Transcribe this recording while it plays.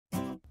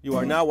You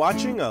are now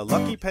watching a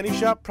Lucky Penny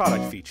Shop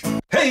product feature.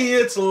 Hey,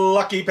 it's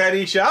Lucky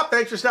Penny Shop.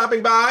 Thanks for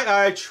stopping by.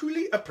 I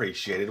truly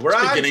appreciate it.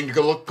 It's beginning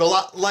to look a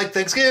lot like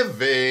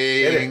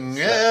Thanksgiving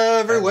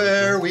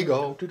everywhere we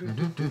go.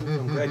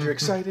 I'm glad you're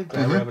excited.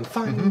 Glad we're having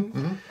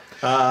fun.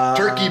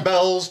 Turkey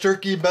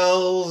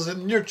bells,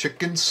 and your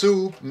chicken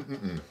soup.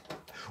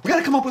 We got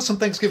to come up with some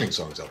Thanksgiving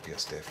songs,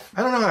 LPS-Dave.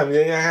 I don't know. I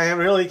mean, I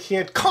really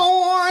can't.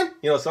 Corn!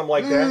 You know, something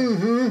like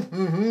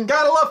that.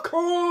 Gotta love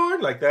corn!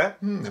 Like that.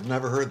 I've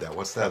never heard that.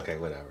 What's that? Okay,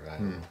 whatever. I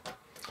don't know.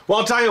 Well,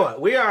 I'll tell you what.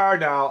 We are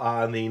now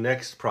on the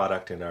next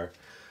product in our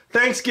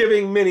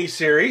Thanksgiving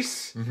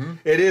mini-series.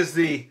 It is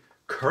the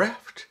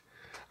Kraft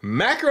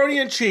Macaroni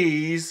and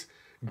Cheese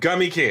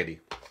Gummy Candy.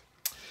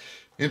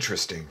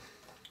 Interesting.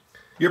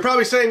 You're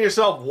probably saying to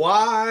yourself,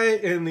 why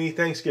in the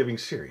Thanksgiving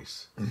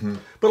series?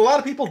 But a lot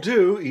of people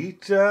do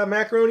eat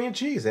macaroni and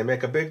cheese. They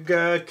make a big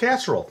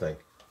casserole thing.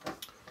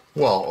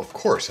 Well, of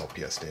course,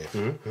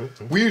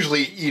 LPS-Dave. We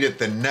usually eat it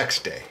the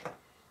next day.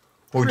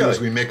 What we do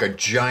is we make a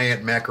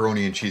giant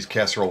macaroni and cheese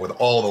casserole with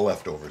all the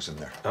leftovers in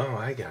there. Oh,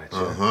 I got you.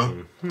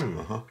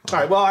 All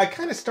right, well, I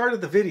kind of started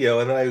the video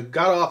and then I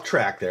got off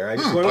track there. I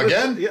just wanted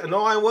Again? To, you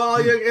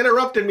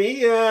interrupted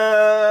me.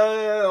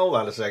 Hold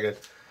on a second.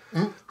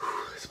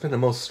 It's been the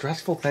most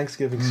stressful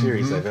Thanksgiving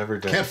series I've ever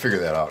done. Can't figure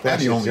that out.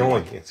 It's the only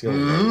one.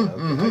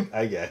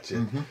 I got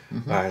you.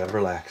 All right, I'm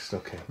relaxed.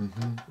 Okay.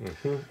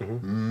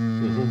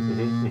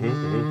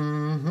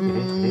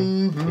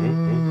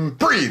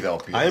 Breathe,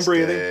 LPS. I'm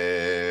breathing.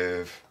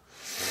 Dave.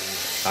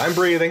 I'm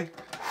breathing.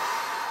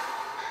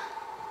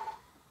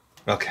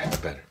 Okay, that's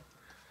better.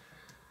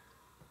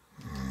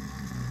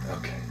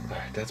 Okay, all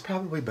right, that's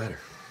probably better.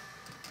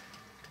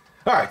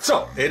 All right,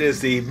 so it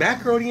is the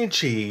macaroni and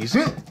cheese.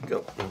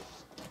 Go.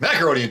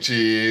 Macaroni and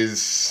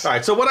cheese. All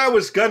right, so what I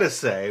was going to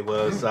say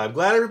was I'm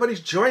glad everybody's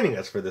joining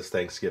us for this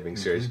Thanksgiving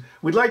series.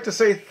 We'd like to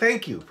say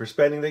thank you for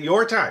spending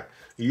your time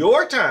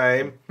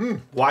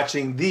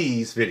watching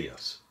these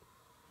videos.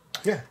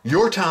 Yeah.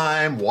 Your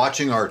time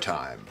watching our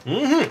time.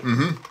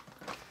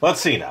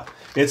 Let's see now.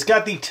 It's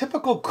got the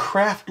typical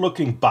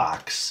Kraft-looking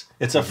box.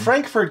 It's a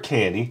Frankfurt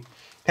candy.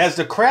 Has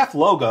the Kraft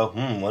logo.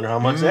 Wonder how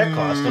much that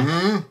cost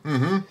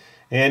them.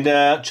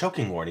 And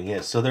choking warning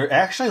is. So they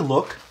actually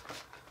look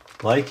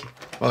like...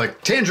 Well,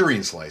 like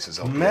tangerine slices,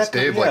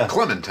 Dave, like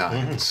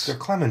clementines. They're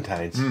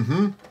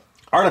clementines.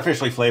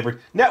 Artificially flavored.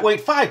 Net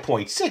weight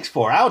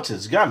 5.64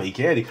 ounces gummy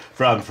candy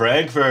from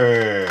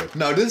Frankfurt.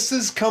 Now, does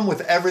this come with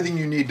everything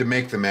you need to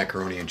make the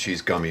macaroni and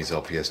cheese gummies,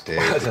 LPS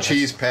Dave? The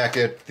cheese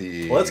packet,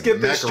 the Let's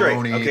get this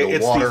macaroni, straight. Okay,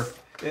 the water.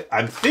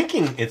 I'm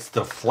thinking it's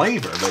the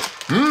flavor, but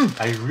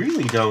I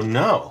really don't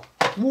know.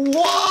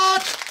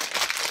 What?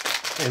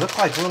 They look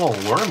like little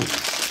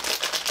wormies.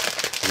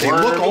 They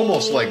look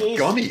almost like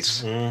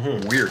gummies.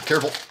 Weird.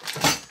 Careful.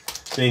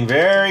 Being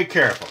very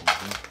careful.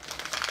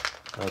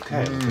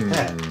 Okay, look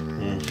at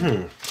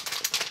that.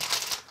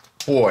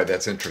 Boy,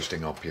 that's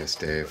interesting, LPS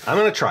Dave. I'm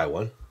going to try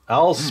one.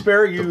 I'll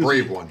spare you The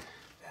brave one.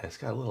 It's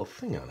got a little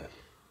thing on it.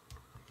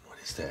 What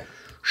is that?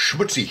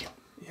 Schmutzy.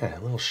 Yeah,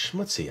 a little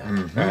schmutzy on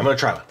it. All right, I'm going to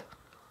try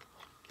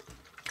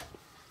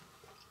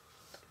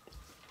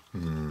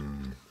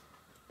one.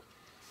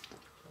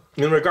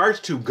 In regards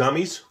to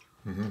gummies,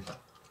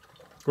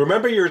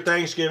 remember your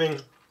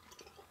Thanksgiving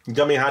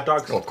gummy hot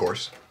dogs? Oh, of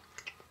course.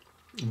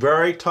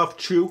 Very tough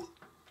chew.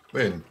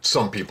 In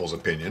some people's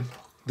opinion.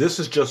 This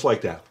is just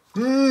like that.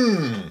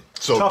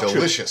 So Tough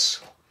delicious.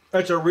 Chew.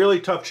 It's a really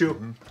tough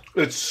chew.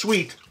 It's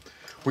sweet.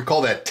 We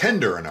call that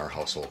tender in our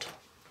household.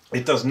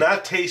 It does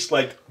not taste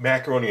like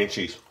macaroni and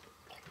cheese.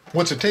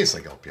 What's it taste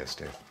like, LPS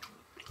Dave?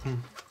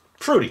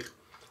 Fruity.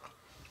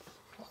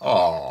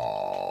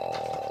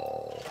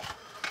 Oh.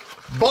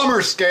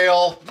 Bummer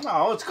scale.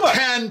 Oh, it's good.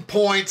 10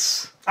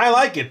 points. I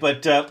like it,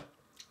 but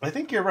I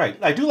think you're right.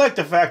 I do like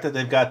the fact that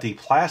they've got the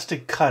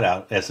plastic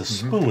cutout as a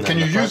spoon. Can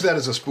you use that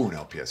as a spoon,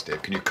 LPS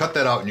Dave? Can you cut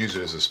that out and use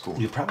it as a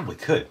spoon? You probably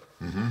could.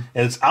 And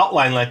it's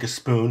outlined like a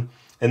spoon,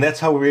 and that's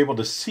how we were able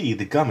to see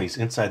the gummies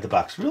inside the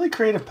box. Really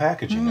creative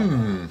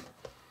packaging.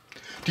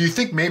 Do you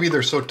think maybe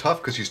they're so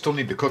tough because you still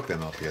need to cook them,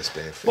 LPS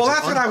Dave? Well,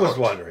 that's what I was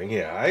wondering,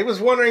 yeah. I was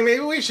wondering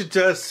maybe we should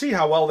see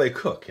how well they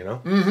cook, you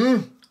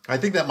know? I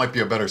think that might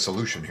be a better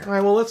solution here. All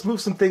right, well, let's move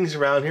some things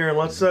around here and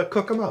let's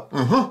cook them up.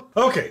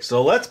 Okay,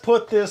 so let's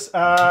put this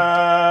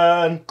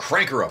on...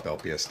 Crank her up,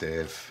 LPS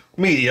Dave.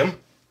 Medium.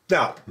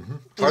 Now,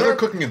 are there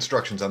cooking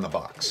instructions on the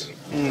box?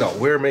 No,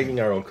 we're making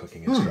our own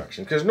cooking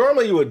instructions. Because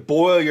normally you would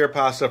boil your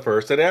pasta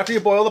first, and after you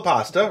boil the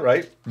pasta,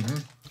 right,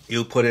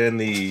 you put in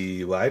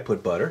the... Well, I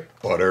put butter.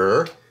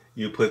 Butter.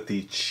 You put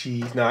the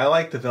cheese. Now, I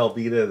like the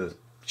Velveeta, the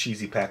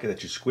cheesy packet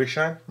that you squish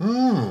on.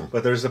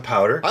 But there's the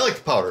powder. I like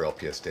the powder,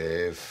 LPS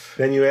Dave.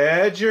 Then you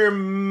add your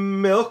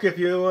milk if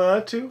you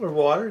want to, or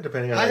water,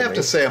 depending on I have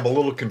to say I'm a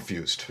little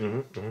confused.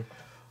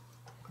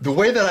 The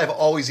way that I've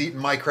always eaten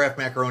my Kraft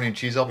macaroni and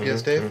cheese,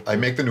 LPS Dave, I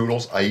make the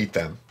noodles, I eat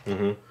them.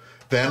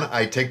 Then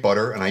I take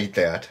butter and I eat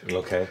that.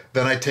 Okay.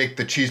 Then I take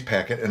the cheese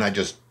packet and I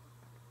just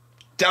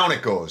down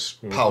it goes,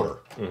 powder.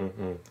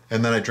 And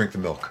then I drink the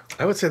milk.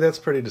 I would say that's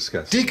pretty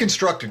disgusting.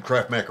 Deconstructed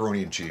Kraft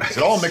macaroni and cheese.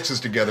 It all mixes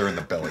together in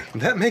the belly.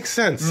 That makes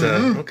sense.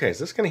 Okay,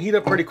 so it's going to heat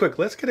up pretty quick.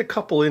 Let's get a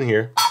couple in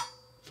here.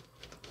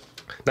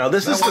 Now,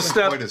 this is the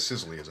step. Quite as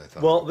sizzly as I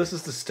thought. Well, this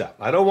is the step.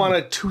 I don't want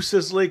it too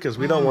sizzly because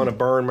we don't want to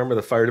burn. Remember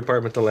the fire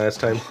department the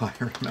last time? I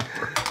remember.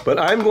 But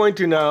I'm going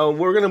to now,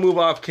 we're going to move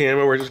off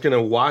camera. We're just going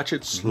to watch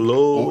it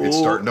slow. Oh, it's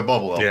starting to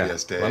bubble,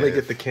 LPS-Dave. Let me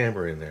get the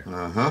camera in there.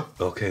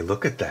 Okay,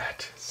 look at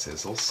that.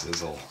 Sizzle,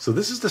 sizzle. So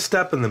this is the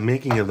step in the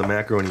making of the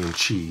macaroni and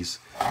cheese.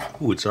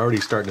 Ooh, it's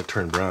already starting to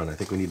turn brown. I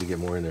think we need to get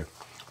more in there.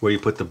 Where you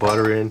put the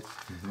butter in,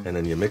 and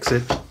then you mix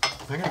it. I'm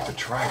going to have to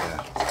try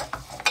that.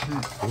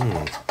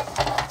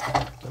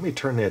 Let me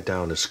turn that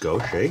down a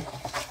skosh, eh?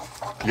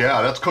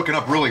 Yeah, that's cooking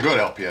up really good,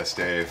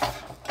 LPS-Dave.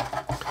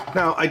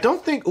 Now, I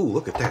don't think... Ooh,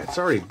 look at that. It's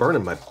already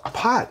burning my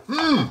pot.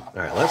 All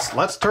right,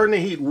 let's turn the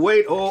heat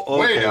way... okay.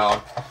 Way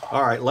down.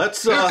 All right,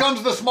 let's... Here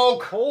comes the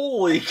smoke.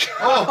 Holy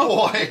cow.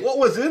 Oh, boy. What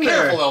was in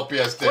there? Careful,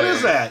 LPS-Dave. What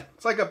is that?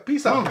 It's like a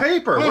piece of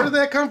paper. Where did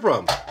that come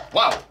from?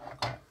 Wow.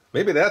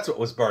 Maybe that's what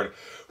was burning.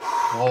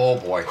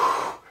 Oh, boy.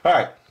 All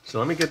right, so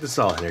let me get this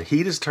all in there.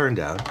 Heat is turned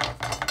down.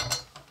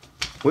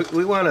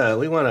 We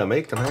wanna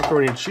make the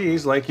macaroni and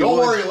cheese like you Don't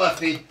would. worry,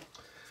 Lefty.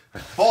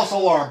 False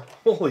alarm.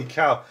 Holy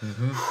cow.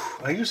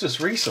 I used this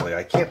recently.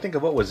 I can't think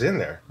of what was in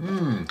there.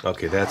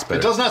 Okay, that's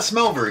better. It does not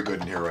smell very good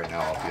in here right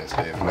now,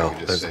 LPS-Dave. No,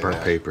 that's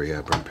burnt paper.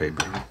 Yeah, burnt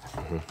paper.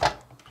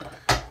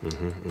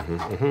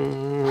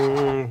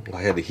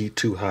 I had the heat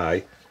too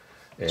high.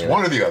 It's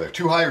one or the other.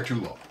 Too high or too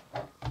low.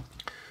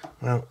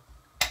 Well,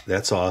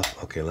 that's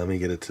off. Okay, let me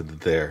get it to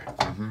there.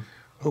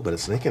 Oh, but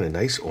it's making a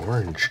nice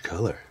orange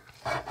color.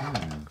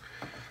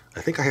 I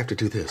think I have to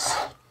do this.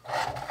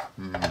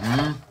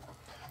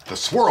 The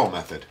swirl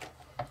method.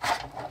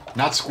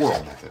 Not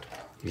squirrel method.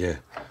 Yeah.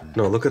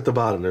 No, look at the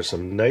bottom. There's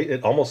some nice...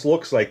 It almost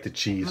looks like the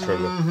cheese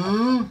from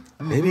the...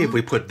 Maybe if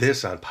we put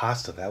this on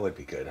pasta, that would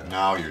be good. Huh?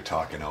 Now you're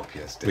talking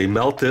LPS-Dave. We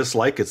melt this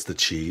like it's the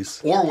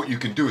cheese. Or what you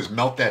can do is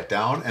melt that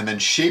down and then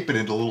shape it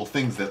into little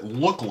things that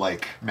look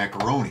like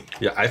macaroni.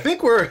 Yeah, I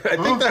think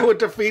that would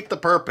defeat the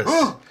purpose.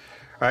 All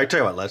right, tell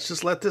you what. Let's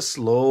just let this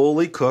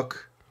slowly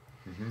cook.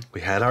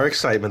 We had our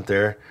excitement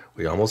there.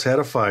 We almost had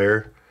a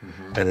fire.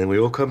 And then we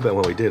will come back.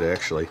 Well, we did,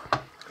 actually.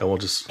 And we'll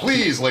just...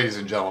 Please, ladies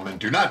and gentlemen,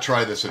 do not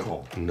try this at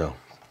home. No.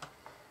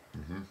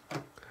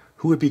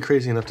 Who would be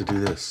crazy enough to do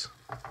this?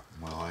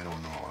 Well, I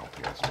don't know,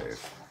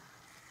 LPS-Dave.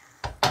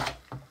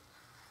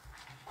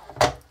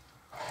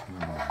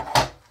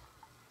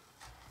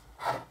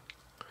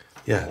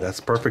 Yeah, that's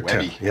perfect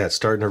temp. Webby. Yeah, it's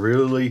starting to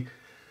really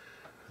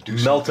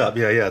melt up.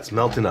 Yeah, it's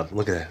melting up.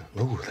 Look at that.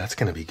 Ooh, that's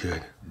going to be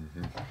good.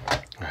 All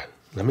right,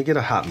 let me get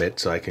a hot mitt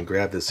so I can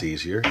grab this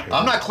easier.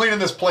 I'm not cleaning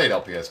this plate,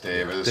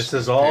 LPS-Dave. This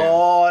is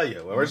all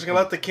you. We're just going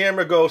to let the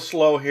camera go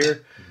slow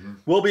here.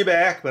 We'll be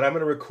back, but I'm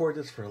going to record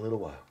this for a little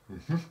while.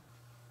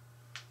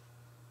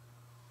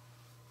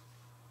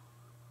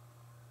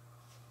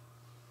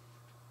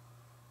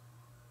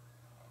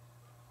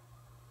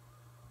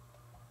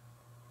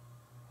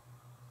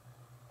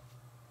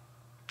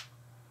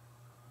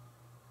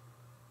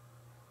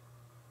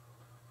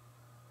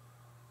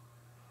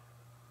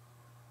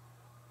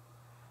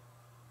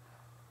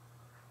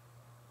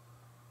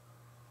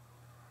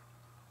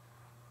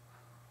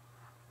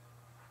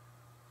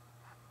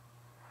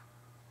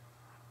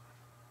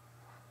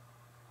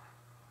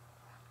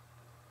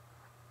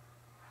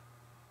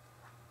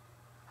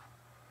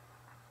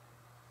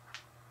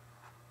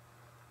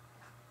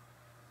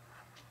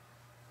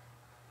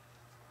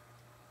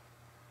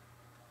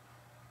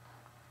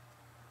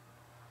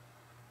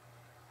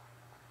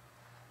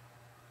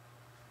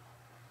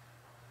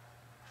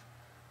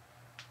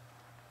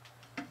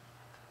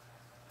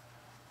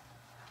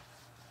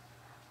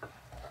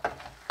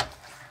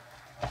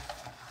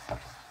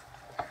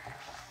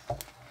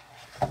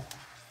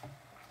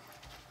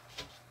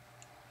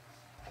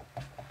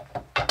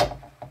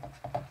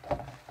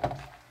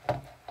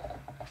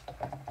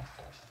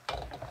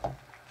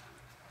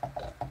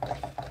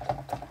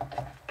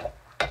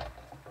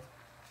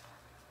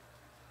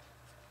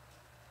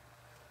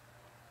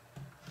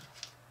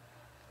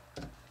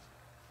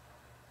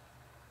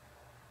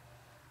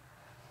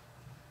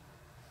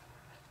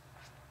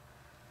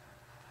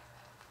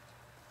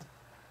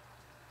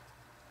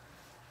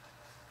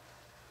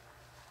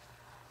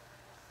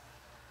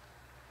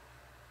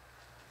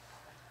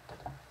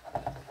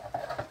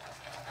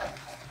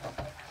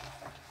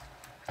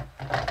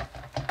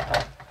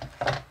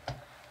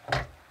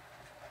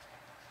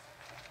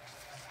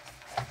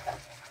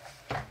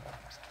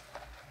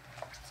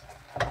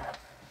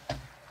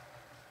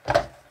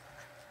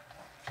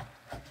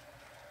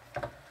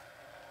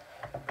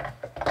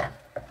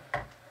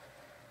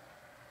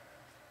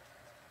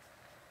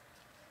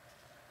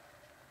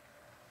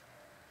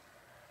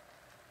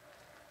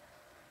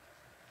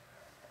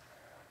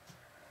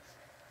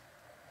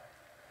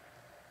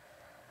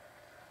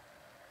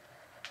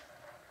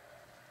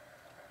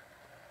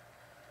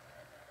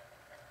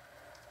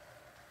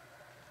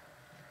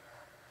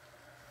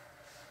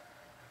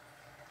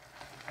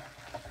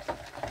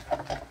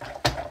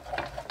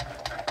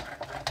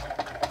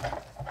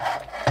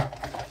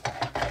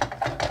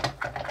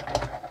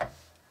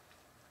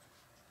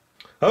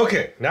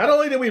 Okay, not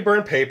only did we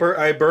burn paper,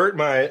 I burnt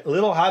my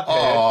little hot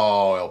pan.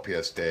 Oh,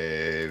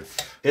 LPS-Dave.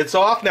 It's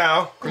off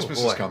now.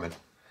 Christmas is coming.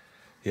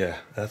 Yeah,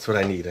 that's what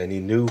I need. I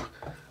need new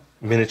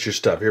miniature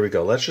stuff. Here we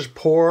go. Let's just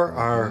pour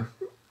our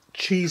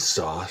cheese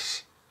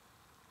sauce.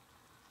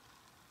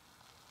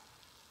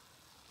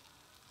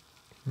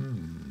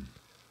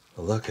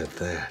 Look at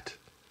that.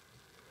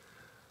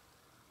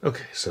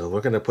 Okay, so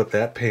we're going to put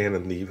that pan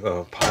in the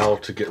pile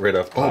to get rid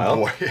of pile. Oh,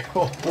 boy.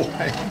 Oh,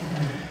 boy.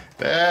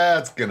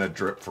 That's going to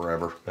drip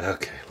forever.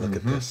 Okay, look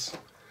at this. All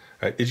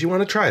right, did you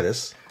want to try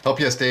this?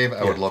 LPS-Dave,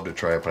 I would love to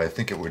try it, but I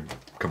think it would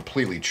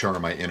completely char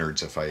my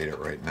innards if I ate it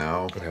right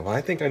now. Okay, well,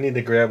 I think I need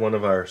to grab one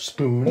of our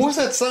spoons. What was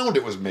that sound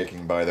it was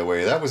making, by the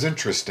way? That was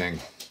interesting.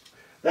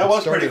 That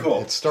was pretty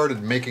cool. It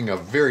started making a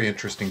very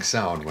interesting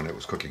sound when it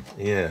was cooking.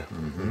 Yeah.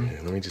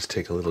 Okay, let me just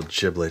take a little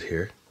giblet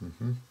here.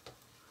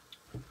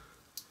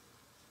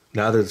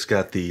 Now that it's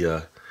got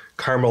the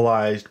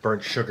caramelized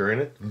burnt sugar in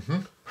it.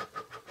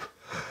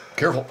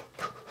 Careful.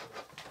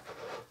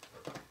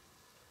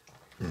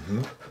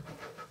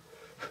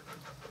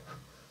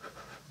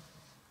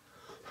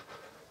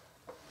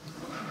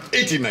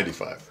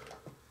 1895.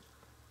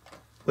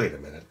 Wait a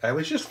minute. I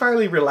was just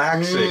finally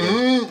relaxing.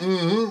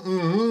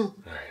 All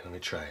right, let me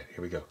try it.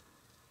 Here we go.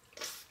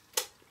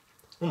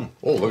 Oh,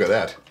 look at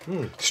that.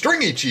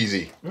 Stringy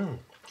cheesy.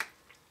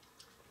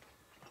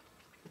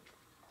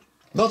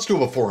 Let's do a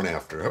before and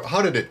after.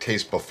 How did it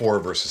taste before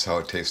versus how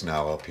it tastes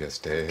now,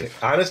 LPS-Dave?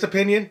 Honest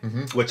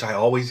opinion, which I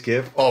always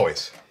give,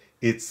 Always.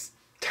 it's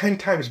 10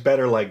 times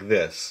better like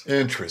this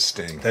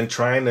Interesting. than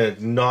trying to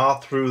gnaw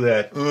through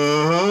that.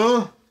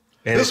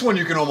 And This one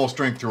you can almost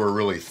drink through a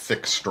really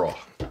thick straw.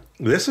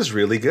 This is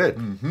really good.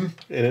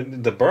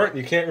 And the burnt,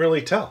 you can't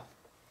really tell.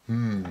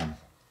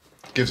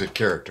 Gives it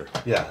character.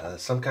 Yeah,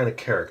 some kind of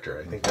character.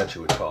 I think that's what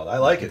you would call it. I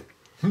like it.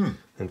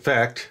 In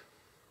fact,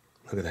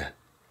 look at that.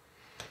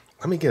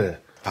 Let me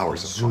get a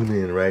zoom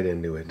in right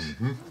into it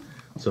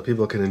so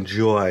people can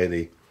enjoy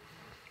the...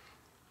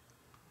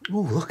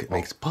 Ooh, look, it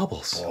makes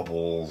bubbles.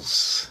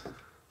 Bubbles.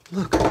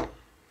 Look.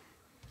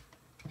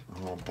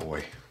 Oh,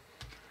 boy.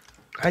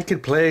 I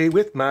could play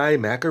with my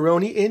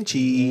macaroni and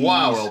cheese.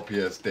 Wow,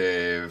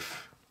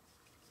 LPS-Dave.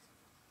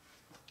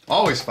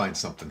 Always find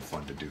something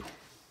fun to do.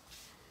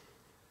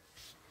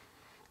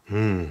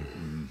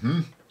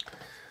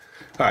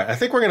 All right, I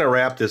think we're going to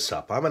wrap this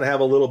up. I'm going to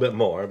have a little bit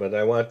more, but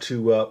I want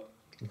to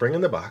bring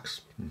in the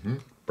box.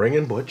 Bring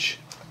in Butch.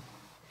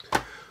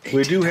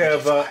 We do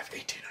have...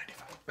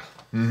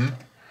 1895.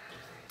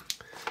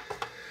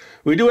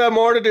 We do have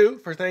more to do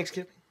for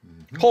Thanksgiving.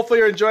 Hopefully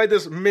you enjoyed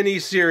this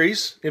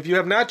mini-series. If you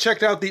have not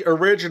checked out the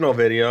original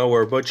video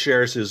where Butch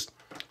shares his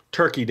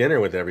turkey dinner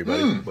with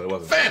everybody. But it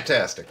wasn't.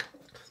 Fantastic.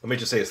 Let me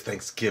just say it's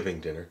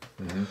Thanksgiving dinner.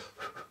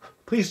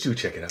 Please do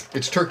check it out.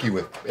 It's turkey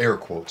with air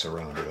quotes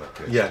around it.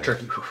 Okay. Yeah,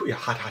 turkey. Yeah,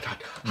 hot, hot,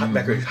 hot. Hot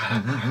macaroni.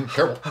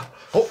 Careful.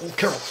 Oh,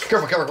 careful.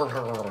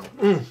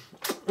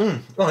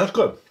 Oh, that's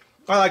good.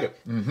 I like it.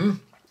 And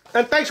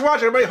thanks for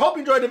watching, everybody. Hope you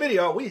enjoyed the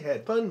video. We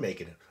had fun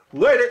making it.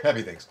 Later.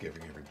 Happy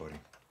Thanksgiving, everybody.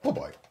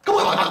 Bye-bye.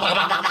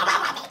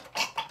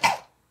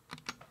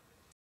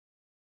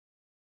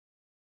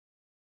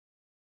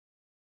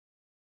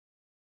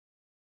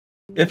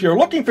 If you're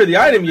looking for the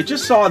item you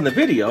just saw in the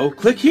video,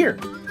 click here.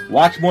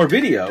 Watch more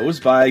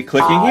videos by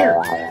clicking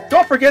here.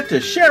 Don't forget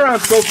to share on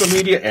social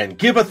media and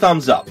give a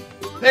thumbs up.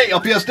 Hey,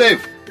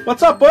 LPS-Dave.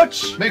 What's up,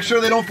 Butch? Make sure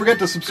they don't forget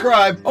to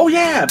subscribe. Oh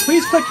yeah,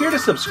 please click here to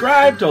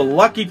subscribe to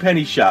Lucky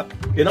Penny Shop.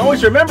 And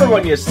always remember,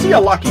 when you see a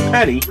lucky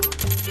penny,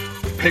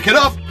 Pick it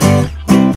up.